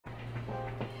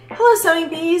Hello sewing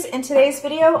bees! In today's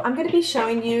video I'm going to be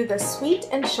showing you the Sweet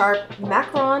and Sharp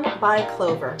Macaron by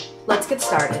Clover. Let's get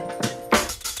started.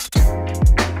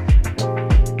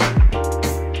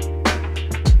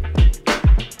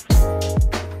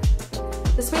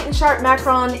 The Sweet and Sharp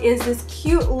Macaron is this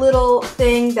cute little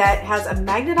thing that has a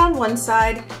magnet on one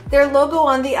side, their logo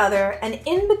on the other, and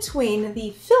in between the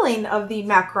filling of the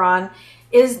macaron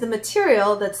is the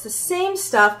material that's the same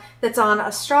stuff that's on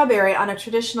a strawberry on a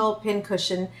traditional pin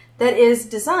cushion that is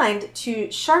designed to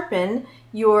sharpen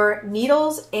your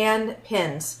needles and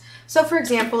pins. So for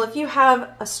example, if you have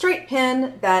a straight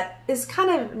pin that is kind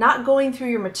of not going through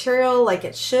your material like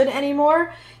it should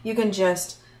anymore, you can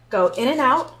just go in and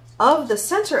out of the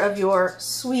center of your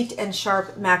Sweet and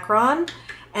Sharp macaron,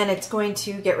 and it's going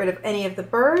to get rid of any of the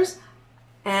burrs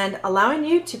and allowing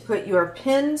you to put your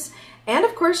pins and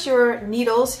of course your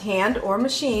needles, hand or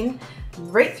machine,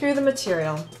 right through the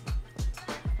material.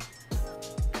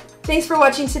 Thanks for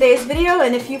watching today's video,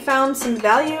 and if you found some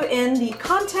value in the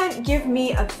content, give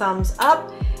me a thumbs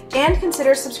up and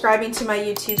consider subscribing to my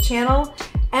YouTube channel.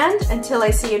 And until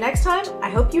I see you next time, I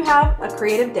hope you have a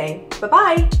creative day.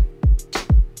 Bye-bye!